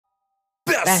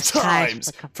Best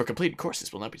times for completed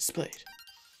courses will not be displayed.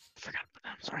 I forgot.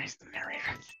 I'm sorry, it's the narrator.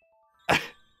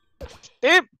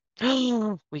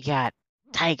 We got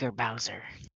Tiger Bowser.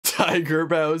 Tiger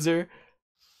Bowser.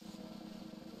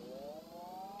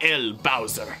 El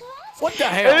Bowser. What the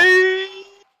hell? Hey!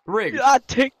 Rig. I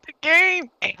take the game.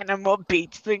 Anima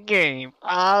beats the game.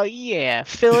 Oh yeah,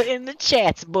 fill it in the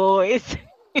chats, boys.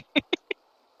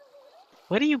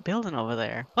 What are you building over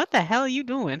there? What the hell are you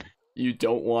doing? You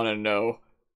don't want to know.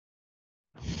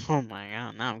 Oh my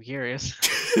god, now I'm curious.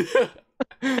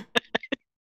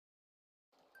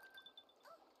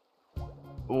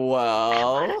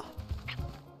 Well,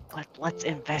 Let's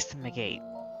investigate.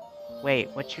 Wait,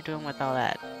 what you doing with all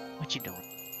that? What you doing?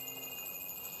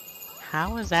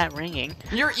 How is that ringing?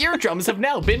 your eardrums have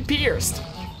now been pierced.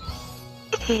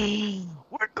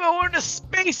 We're going to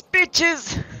space,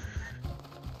 bitches!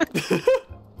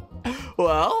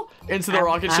 Well, into the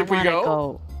rocket ship we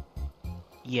go.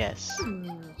 Yes.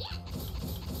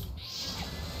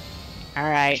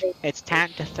 Alright, it's time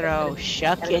to throw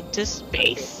Shuck into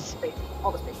space.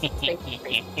 All the space.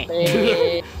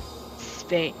 Space.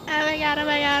 Space. Oh my god, oh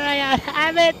my god, oh my god.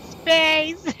 I'm in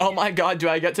space! Oh my god, do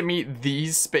I get to meet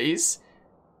these space?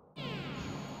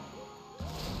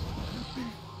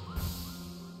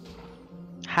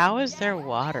 How is there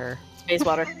water? Space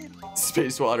water.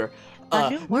 Space water.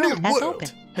 A new world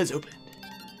has opened.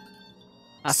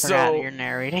 I forgot you're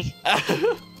narrating.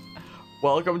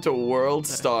 Welcome to World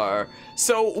Star.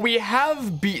 So we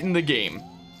have beaten the game,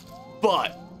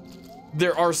 but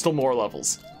there are still more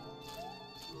levels.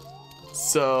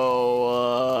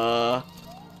 So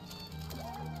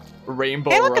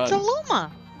Rainbow Hey, look, Run. it's a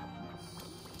Luma!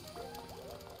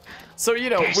 So you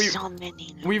know There's so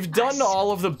many we've Lumas. done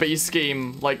all of the base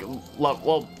game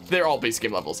well, they're all base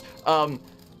game levels.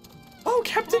 Oh,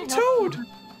 Captain Toad.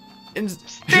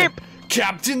 Snip!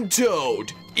 Captain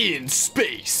Toad in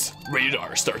space. Rated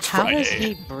R starts How Friday. is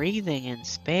he breathing in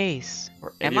space?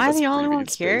 Or any Am of I us the only breathing one in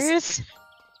space. curious?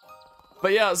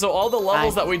 But yeah, so all the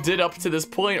levels that we did up to this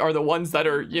point are the ones that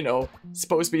are, you know,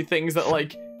 supposed to be things that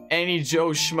like any Joe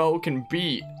Schmo can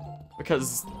beat,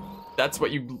 because that's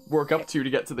what you work up to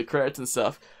get to the credits and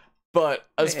stuff. But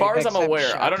as far as I'm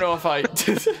aware, I don't know if I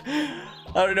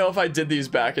I don't know if I did these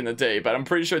back in the day, but I'm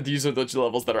pretty sure these are the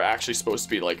levels that are actually supposed to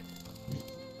be like,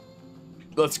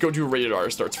 let's go do Rated R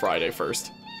starts Friday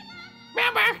first.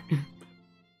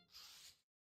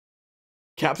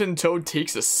 Captain Toad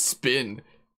takes a spin.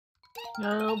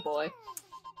 Oh boy.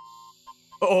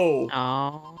 Oh.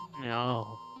 Oh,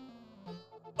 no.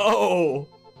 Oh.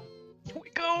 We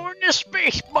going to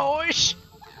space, boys!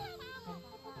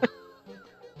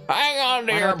 Hang on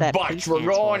to Wonder your what that butts, P we're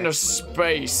stands going for. to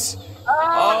space.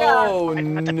 Oh, Oh,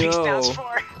 What the P stands no.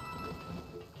 for?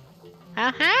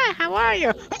 How are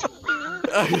you?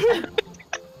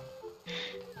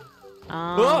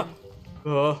 Ah.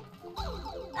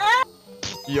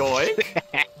 Yoink.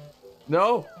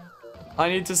 No. I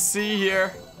need to see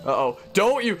here. Uh-oh.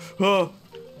 Don't you.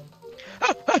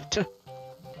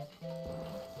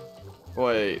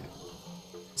 Wait.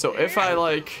 So if I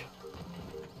like.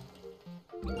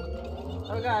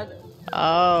 Oh god.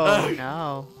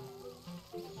 Oh,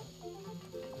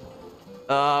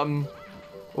 no.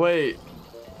 Wait.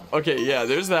 Okay, yeah,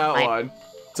 there's that one.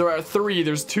 So we're at 3,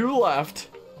 there's 2 left.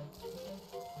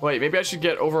 Wait, maybe I should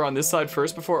get over on this side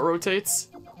first before it rotates.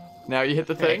 Now you hit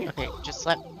the thing. Okay, just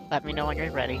let me know when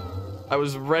you're ready. I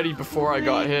was ready before I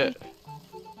got hit.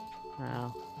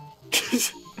 Oh.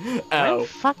 Where Ow. the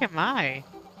fuck am I?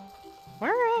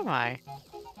 Where am I?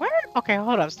 Where? Okay,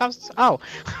 hold up. Stop. Oh.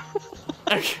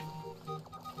 Okay.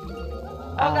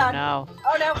 Oh Oh god. no.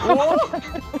 Oh no.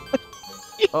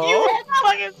 Oh. You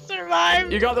fucking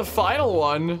survived. You got the final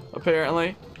one,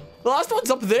 apparently. The last one's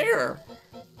up there.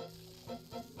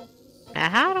 Now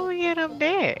how do we get up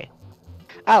there?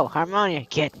 Oh, Harmonia,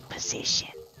 get in position.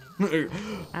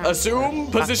 Assume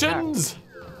positions.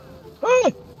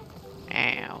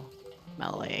 Ow. My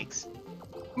legs.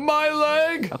 My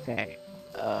leg. Okay.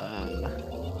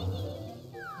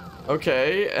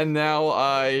 Okay, and now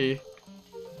I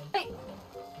Hey.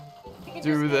 You can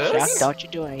do just- this. Shuck, don't you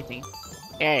do anything.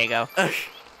 There you go.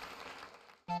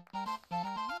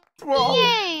 We're all,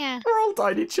 Yeah. we're all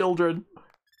tiny children.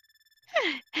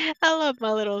 I love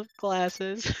my little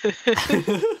glasses.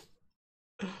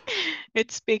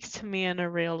 It speaks to me on a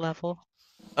real level.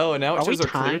 Oh, and now it Are we shows our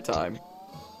clear timed? time.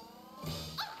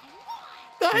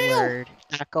 The hell? Word.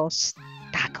 Tacos.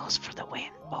 Tacos for the win,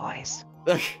 boys.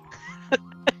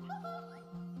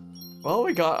 Well,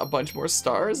 we got a bunch more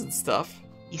stars and stuff.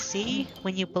 You see,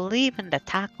 when you believe in the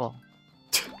taco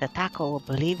will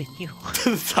believe in you.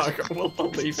 The taco will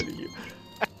believe in you.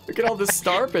 Look at all the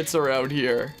star bits around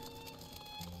here.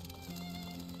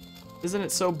 Isn't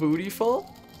it so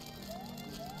bootyful?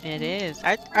 It is.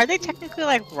 Are they technically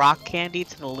like rock candy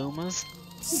to the Lumas?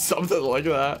 Something like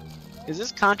that. Is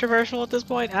this controversial at this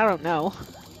point? I don't know.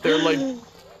 They're like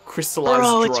crystallized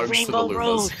Bro, it's drugs to the Rainbow Lumas.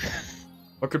 Road.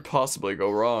 What could possibly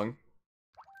go wrong?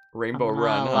 Rainbow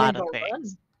Run, A huh? lot of Rainbow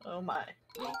things. Run? Oh my.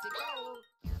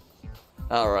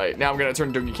 Alright, now I'm gonna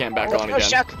turn Doogie Cam back on Oh, again.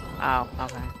 Shuck. Oh,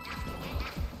 okay.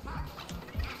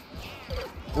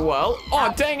 Well,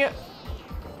 oh dang it!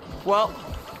 Well,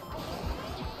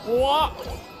 what?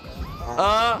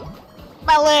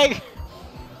 My leg!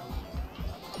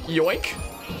 Yoink.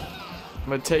 I'm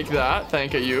gonna take that,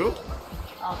 thank you.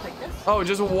 I'll take this. Oh,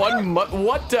 just one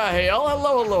what the hell?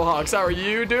 Hello, Hawks, how are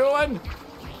you doing?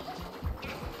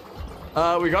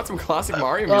 We got some classic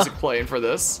Mario music playing for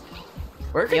this.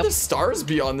 Where could the stars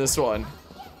be on this one?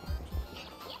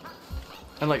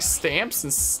 And like stamps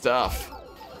and stuff.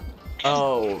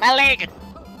 Oh. My leg!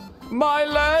 My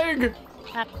leg!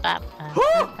 Oh!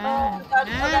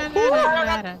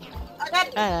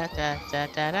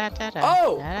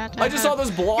 I just saw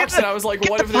those blocks and I was like,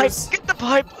 what if there's... Get the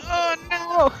pipe! Oh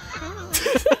no!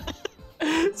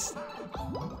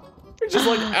 You're just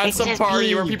like at It's some just party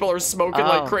me. where people are smoking Oh,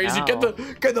 like crazy. no. Get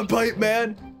the pipe,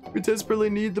 man! We desperately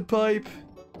need the pipe.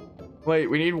 Wait,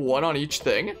 we need one on each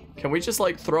thing? Can we just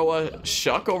like throw a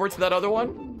Shuck over to that other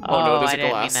one? Oh no, Oh, there's I a didn't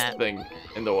mean glass that. thing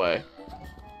in the way.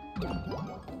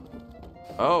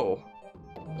 Oh.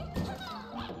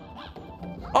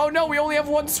 Oh no, we only have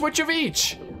one switch of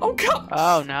each! Oh god!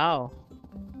 Oh no.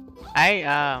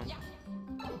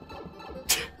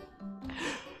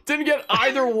 Didn't get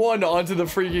either one onto the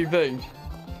freaking thing.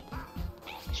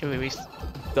 Should we Does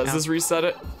No. this reset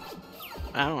it?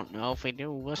 I don't know if we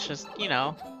do. Let's just, you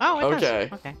know. Oh, it Okay.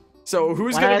 does. Okay. So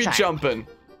who's One gonna at a be time. jumping?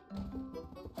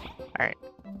 Alright.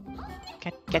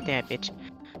 Get there, bitch.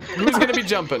 Who's gonna be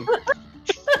jumping?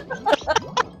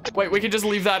 Wait, we can just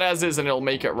leave that as is and it'll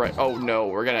make it right. Oh no,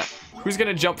 who's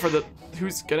gonna jump for the,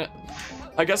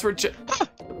 I guess we're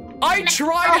I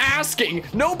tried asking,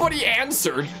 nobody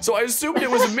answered, so I assumed it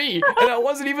was me, and that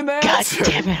wasn't even the God answer.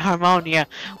 damn it, Harmonia.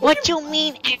 What you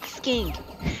mean asking?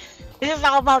 This is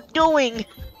all about doing.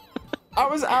 I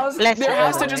was Let's there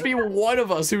has to go. just be one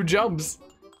of us who jumps.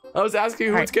 I was asking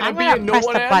who Alright, it's gonna I'm be gonna and no press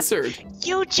one the button. answered.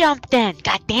 You jump then,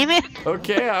 god damn it.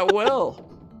 Okay, I will.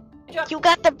 You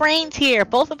got the brains here.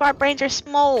 Both of our brains are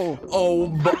small. Oh,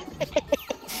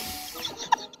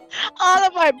 All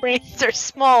of our brains are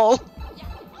small.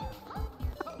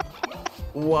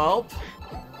 well.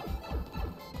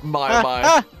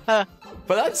 My. But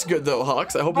that's good though,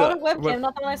 Hawks. I hope Oh, the that. webcam,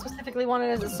 not the one I specifically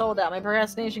wanted as it sold out. My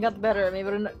procrastination got the better of me,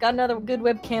 but I got another good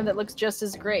webcam that looks just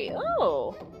as great.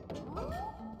 Oh.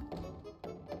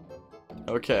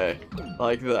 Okay,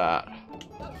 like that.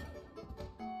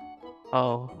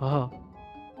 Oh.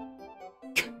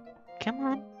 Come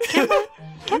on.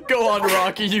 Go on,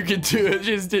 Rocky. You can do it.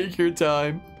 Just take your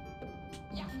time.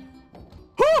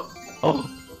 Oh.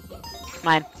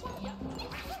 Mine.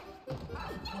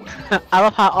 I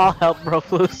love how all help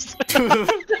broke loose.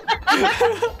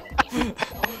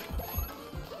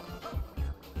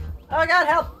 Oh god,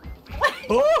 help!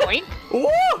 Oh! Boink.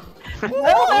 Whoa!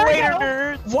 Oh, Later, no.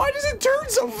 nerds. Why does it turn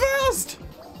so fast?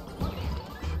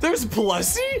 There's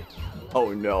Plessy?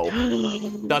 Oh no.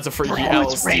 That's a freaky Oh,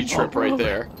 it's LSD Rainbow trip right Road.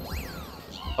 there.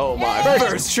 Oh my,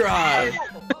 first try!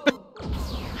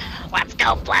 Let's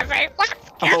go, Blessy. Let's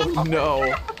go. Oh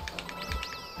no.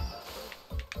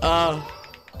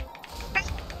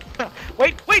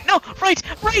 Wait, no, right,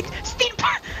 steam.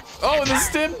 Oh, the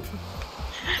stim!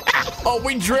 Oh,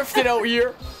 we drifted out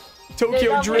here.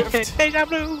 Tokyo Drift. Deja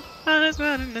vu. I was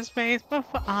running in space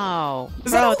before. Oh,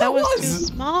 Is that bro, all that that was was? too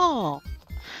small.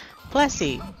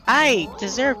 Blessy, I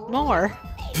deserved more.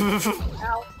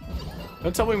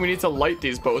 Don't tell me we need to light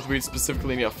these both. We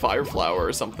specifically need a fire flower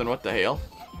or something. What the hell?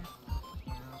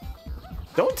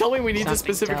 Don't tell me we need to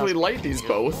Something specifically tells light these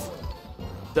both.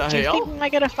 The Do you hell? think we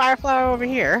might get a fire flower over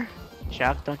here?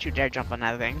 Chuck, don't you dare jump on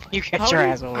that thing. You get your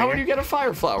ass over How would here. you get a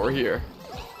fire flower here?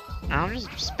 I'm just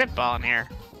spitballing here.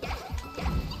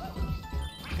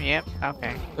 Yep,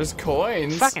 okay. There's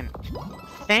coins. Fucking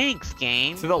thanks,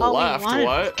 game. To the All we left, wanted-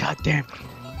 what? Goddamn.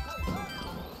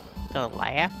 To the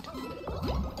left?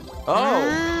 Oh.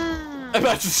 Ah.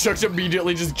 Imagine Shuck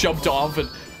immediately just jumped off and...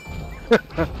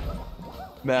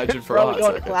 Imagine for Bro, a we hot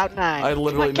going to second. Cloud 9. I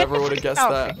literally Come on, get never the would have fuck guessed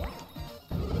out. that.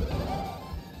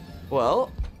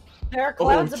 Well. There are Oh,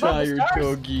 clouds above the tired stars.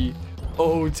 doggy.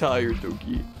 Oh, tired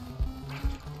doggy.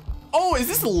 Oh, is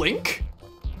this Link?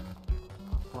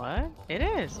 What? It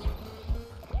is.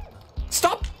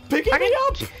 Stop picking Are me you-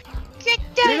 up! Get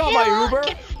You're down, not my Uber.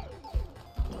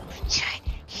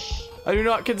 I do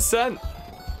not consent.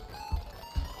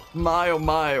 My oh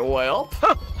my, well.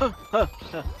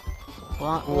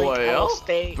 Well,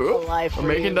 stay boop. alive. We're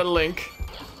making the link.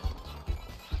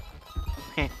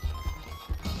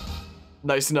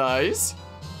 Nice, nice.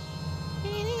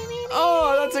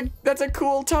 Oh, that's a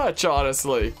cool touch,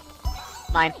 honestly.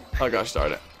 Mine. Oh gosh,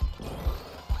 darn it.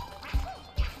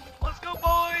 Let's go,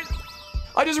 boys.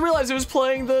 I just realized it was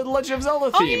playing the Legend of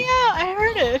Zelda theme. Oh yeah, I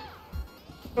heard it.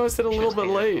 I was a little bit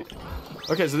late.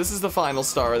 Okay, so this is the final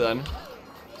star then.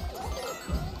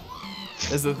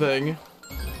 Is the thing.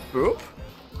 Boop.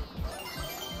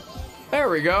 There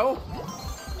we go.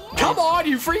 Come on,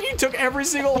 you freaking took every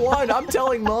single one. I'm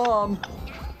telling Mom.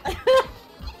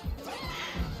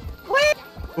 Wait!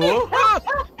 Whoa.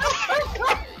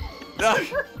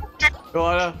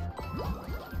 Wanna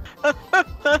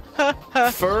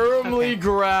firmly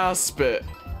grasp it.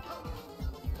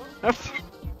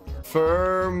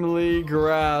 Firmly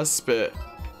grasp it.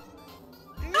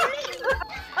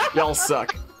 Y'all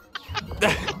suck.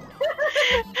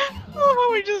 Oh,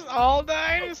 we just all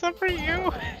died except for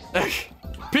you.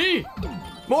 P!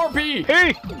 More P!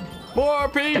 Hey! More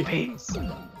P! Peace.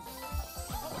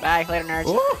 Bye, later, nerds.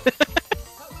 Woo!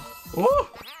 Woo!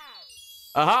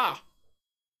 Aha!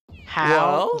 How?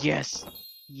 Well, Yes.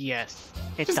 Yes.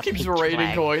 It's just a keeps peach raiding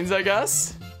flag. coins, I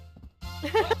guess.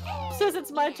 Says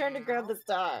it's my turn to grab the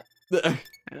star. Mama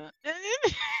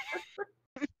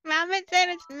said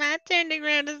it's my turn to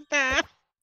grab the star.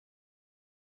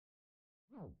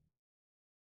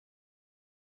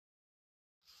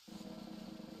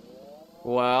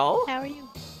 Well, How are you?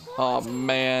 oh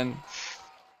man.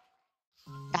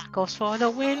 Tacos for the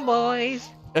win, boys.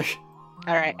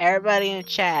 Alright, everybody in the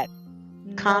chat,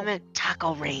 comment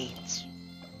taco raids.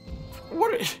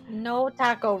 No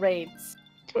taco raids.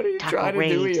 What are you Taco trying to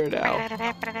do raids. here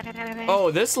now?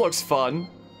 Oh, this looks fun.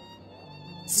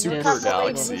 Super Taco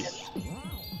Galaxy. raids.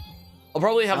 I'll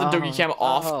probably have the Doogie Cam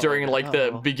off during like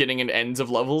the no. beginning and ends of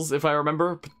levels, if I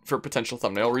remember, for potential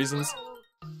thumbnail reasons.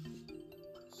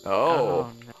 Oh.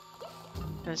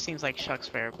 No. This seems like Shuck's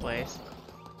favorite place.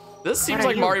 This seems What are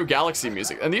like you? Mario Galaxy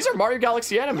music. And these are Mario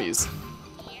Galaxy enemies.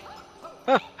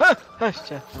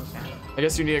 Okay. I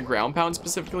guess you need a ground pound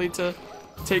specifically to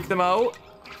take them out.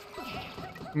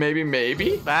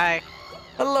 Maybe. Bye.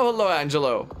 Hello,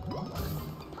 Angelo.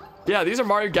 Yeah, these are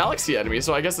Mario Galaxy enemies,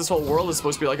 so I guess this whole world is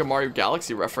supposed to be like a Mario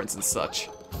Galaxy reference and such.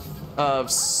 Of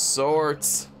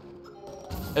sorts.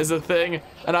 Is a thing.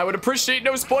 And I would appreciate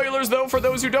no spoilers, though, for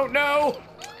those who don't know.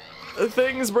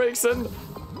 Things breaks and...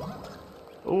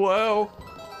 Whoa.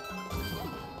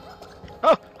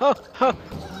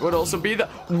 Would also be the...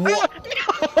 What?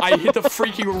 I hit the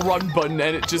freaking run button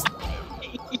and it just...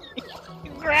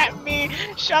 Grab me!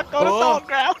 Shuck on the Oh. solid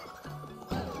ground!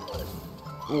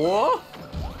 What?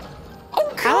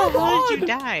 Oh, How come on! did you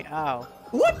die? Oh.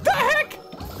 What the heck?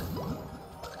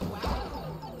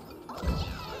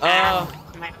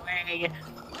 My way.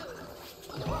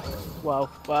 Whoa.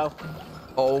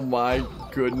 Oh my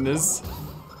goodness.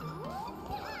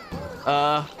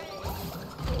 I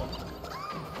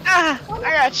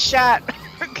got shot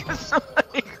because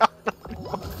somebody got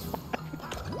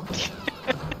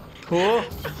Cool.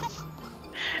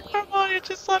 Harmonia,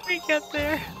 just let me get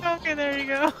there. Okay, there you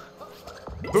go.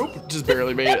 Boop, just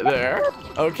barely made it there.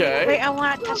 Okay. Wait, I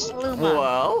want to touch the Luma.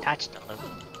 Well, Touch the Luma.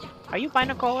 Are you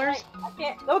binoculars? I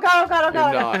can't. Oh god, oh god, oh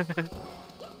you're god. not.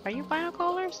 Are you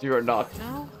binoculars? You are not.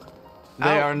 No? They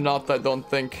Oh. are not, I don't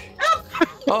think.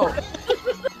 Oh.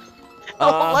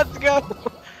 Oh, let's go!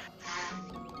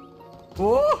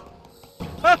 Whoa.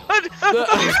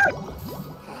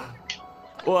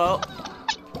 Well.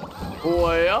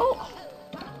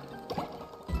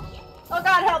 Oh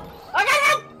god, help! Oh god,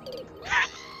 help!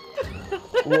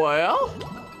 Well.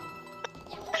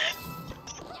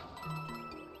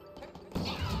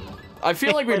 I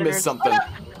feel like we missed something.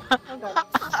 Oh god.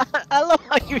 I love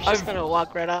how you're just I've- gonna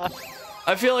walk right off.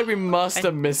 I feel like we must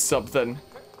have missed something.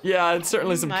 Yeah, it's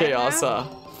certainly some Might chaos, have.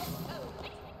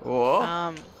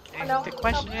 Whoa. no. The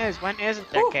question is, when isn't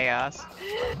there Ooh. chaos?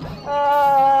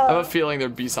 I have a feeling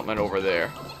there'd be something over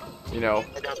there. You know,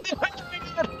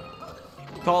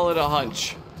 call it a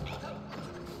hunch.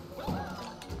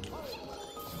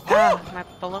 My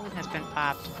balloon has been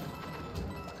popped.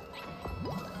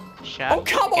 Shut. Oh,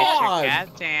 come Get your on!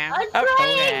 goddamn I'm After,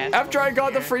 trying! after I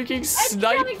got the freaking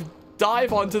snipe trying.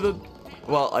 dive onto the...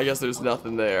 Well, I guess there's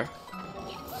nothing there.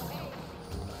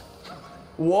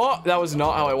 What? That was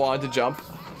not how I wanted to jump.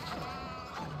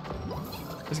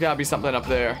 There's gotta be something up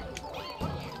there.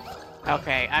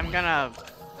 Okay, I'm gonna...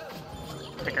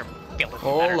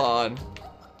 Hold on.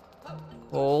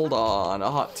 Hold on, a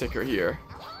hot ticker here.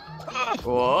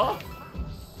 Whoa!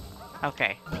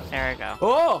 Okay, there we go.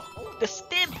 Oh! The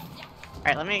stim!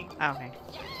 Alright, let me... Okay.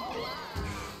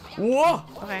 Whoa!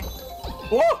 Okay.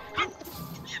 Whoa!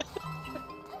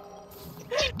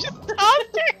 Just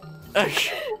stopped her!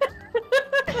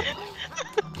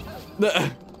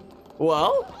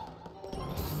 Well?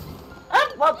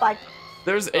 Well, bye.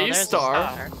 There's Well, a there's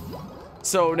star.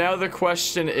 So now the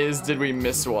question is, did we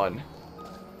miss one?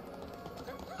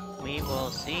 We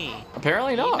will see.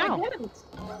 Apparently not. No.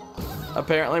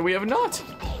 Apparently we have not.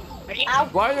 Ow.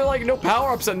 Why are there like no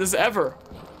power-ups on this ever?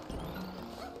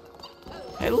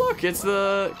 Hey look, it's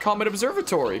the Comet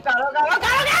Observatory. Go, go, go, go,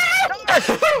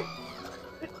 go,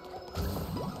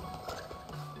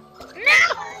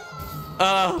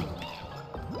 go!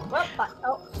 Well,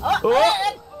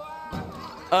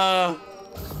 bye.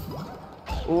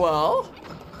 Well?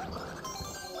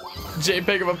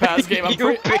 JPEG of a past game. What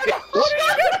are you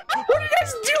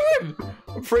guys doing?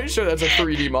 I'm pretty sure that's a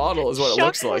 3D model is what it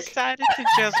looks like. Decided to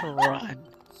just run.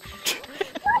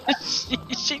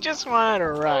 she just wanted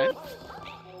to run.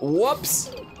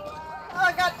 Whoops.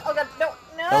 Oh god, no,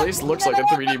 no. At least looks like a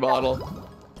 3D model.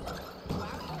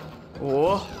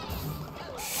 Whoa.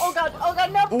 Oh god,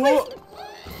 no, Whoa.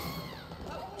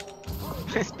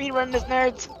 please. Speed run this,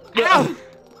 nerds. Ow.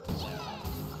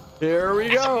 Here we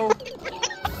go.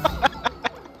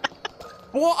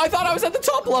 Well, I thought I was at the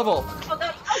top level. Oh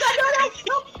god,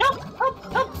 no, help.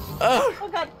 Oh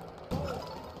god.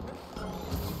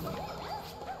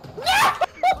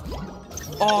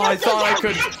 Oh, I thought I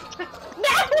could.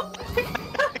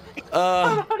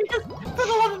 Harmonia, for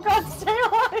the love of God, stay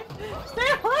alive! Stay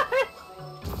alive!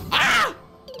 Ah!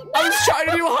 I was trying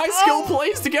to do high skill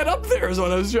plays to get up there is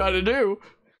what I was trying to do.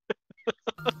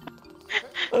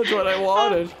 That's what I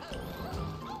wanted.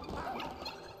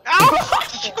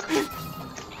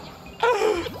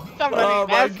 Oh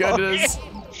my goodness.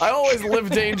 I always live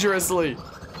dangerously.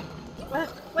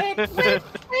 Wait, I'm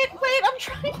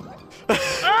trying.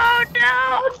 Oh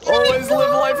no! Always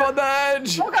live life on the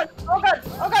edge. Oh god,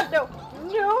 no.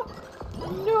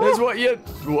 Here's what you...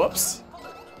 Whoops.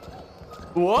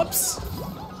 Whoops.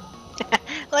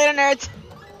 Later, nerds.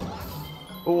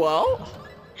 Well?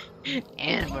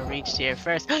 Anima reached here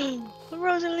first.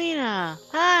 Rosalina!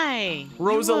 Hi! You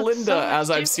look Rosalinda, so much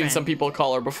as I've seen different. some people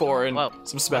call her before in Whoa.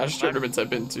 some Smash What? tournaments I've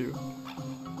been to.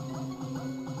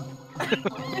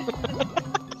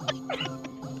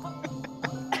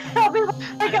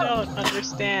 I don't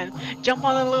understand. Jump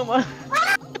on the Luma.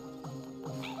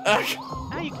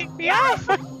 Oh, you kicked me off!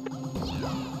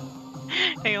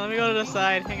 Hang on, let me go to the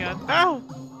side. Hang on. Oh!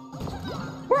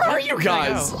 Where are you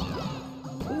guys?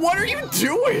 What are you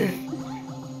doing?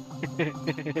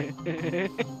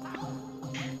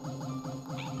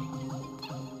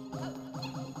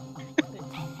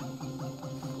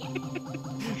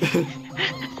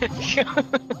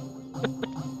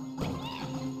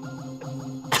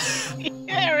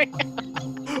 There we go.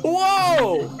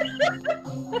 Whoa!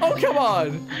 Oh, come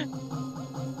on.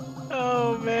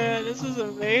 Oh man, this is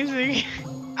amazing.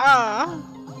 Ah.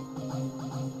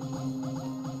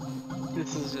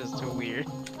 This is just weird.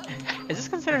 Is this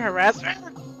considered harassment?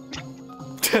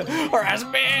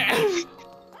 Harassment!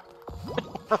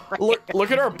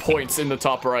 Look at our points in the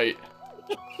top right.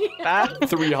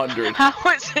 300. How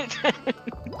is it?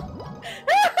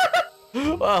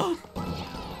 Well,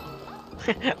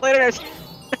 Later.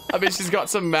 I mean, she's got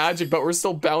some magic, but we're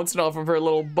still bouncing off of her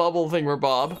little bubble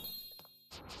thingamabob.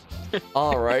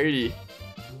 Alrighty.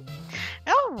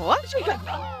 Oh, what?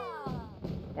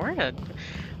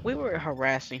 We were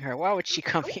harassing her. Why would she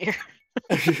come here?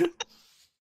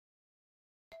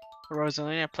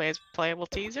 Rosalina plays playable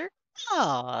teaser?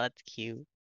 Oh, that's cute.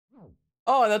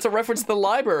 Oh, and that's a reference to the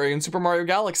library in Super Mario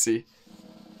Galaxy.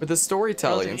 With the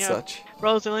storytelling and Rosalina- such.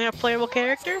 Rosalina playable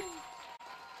character?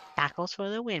 Tacos for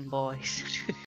the win, boys.